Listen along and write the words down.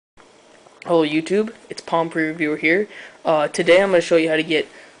Hello YouTube, it's Palm Pre Reviewer here. Today I'm going to show you how to get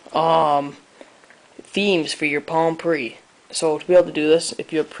themes for your Palm Pre. So to be able to do this,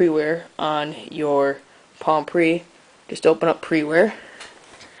 if you have Preware on your Palm Pre, just open up Preware.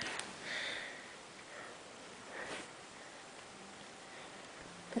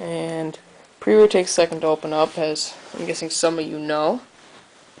 And Preware takes a second to open up, as I'm guessing some of you know.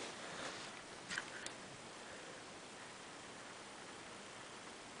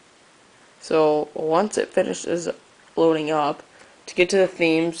 So once it finishes loading up, to get to the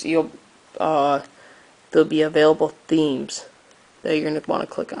themes, there'll be available themes that you're going to want to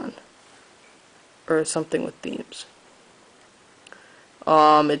click on, or something with themes.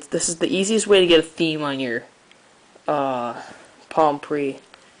 This is the easiest way to get a theme on your Palm Pre,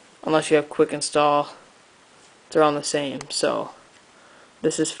 unless you have Quick Install. They're all the same, so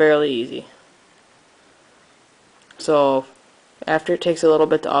this is fairly easy. So after it takes a little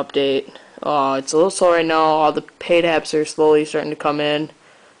bit to update, it's a little slow right now. All the paid apps are slowly starting to come in,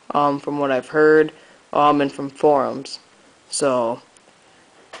 from what I've heard, and from forums. So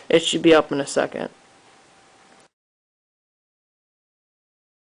it should be up in a second.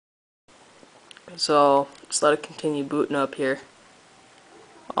 So just let it continue booting up here.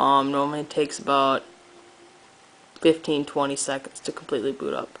 Normally it takes about 15-20 seconds to completely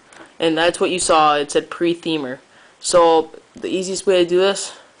boot up. And that's what you saw. It said pre-themer. So the easiest way to do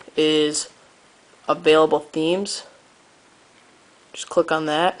this is available themes. Just click on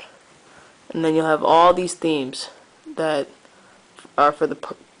that, and then you'll have all these themes that are for the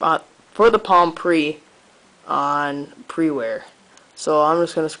Palm Pre on Preware. So I'm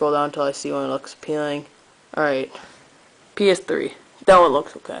just going to scroll down until I see one that looks appealing. Alright, PS3. That one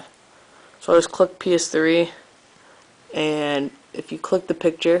looks okay. So I'll just click PS3, and if you click the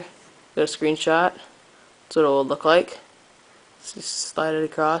picture, get a screenshot, that's what it will look like. Just slide it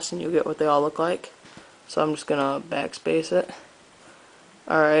across and you'll get what they all look like. So I'm just going to backspace it.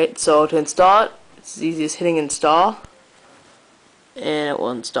 Alright, so to install it, it's as easy as hitting install, and it will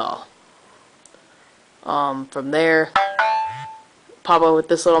install. From there, pop up with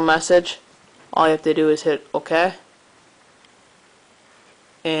this little message. All you have to do is hit OK,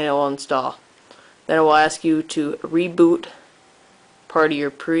 and it will install. Then it will ask you to reboot part of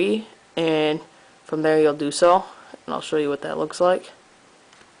your pre, and from there you'll do so, and I'll show you what that looks like.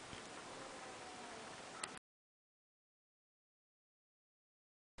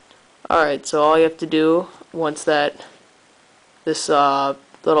 Alright, so all you have to do once this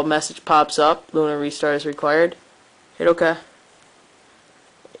little message pops up, Luna restart is required, hit OK,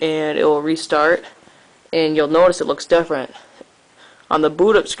 and it will restart, and you'll notice it looks different. On the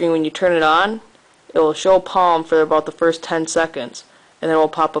boot up screen, when you turn it on, it will show Palm for about the first 10 seconds, and then it will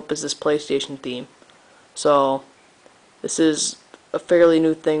pop up as this PlayStation theme. So this is a fairly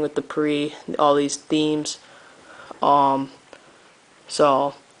new thing with the Pre, all these themes.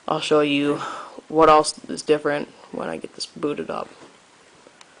 So I'll show you what else is different when I get this booted up.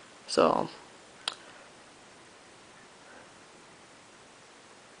 So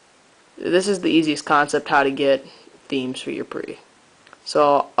this is the easiest concept how to get themes for your Pre.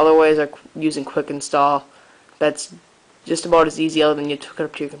 So other ways are using Quick Install. That's just about as easy, other than you hook it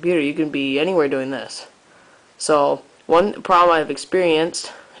up to your computer. You can be anywhere doing this. So one problem I've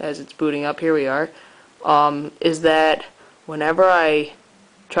experienced as it's booting up, here we are, is that whenever I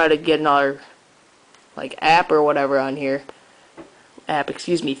try to get another app or whatever on here,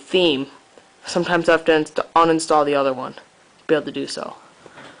 theme, sometimes I have to uninstall the other one to be able to do so.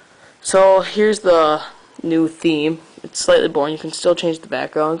 So here's the new theme. It's slightly boring. You can still change the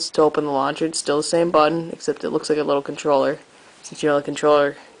backgrounds to open the launcher. It's still the same button, except it looks like a little controller, since the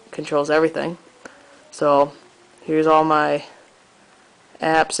controller controls everything. So here's all my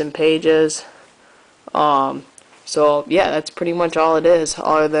apps and pages. So yeah, that's pretty much all it is,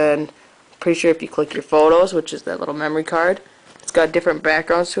 other than, pretty sure if you click your photos, which is that little memory card, it's got different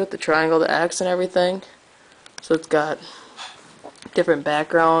backgrounds to it, the triangle, the X, and everything. So it's got different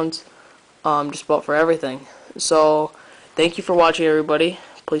backgrounds, just about for everything. So thank you for watching, everybody.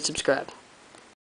 Please subscribe.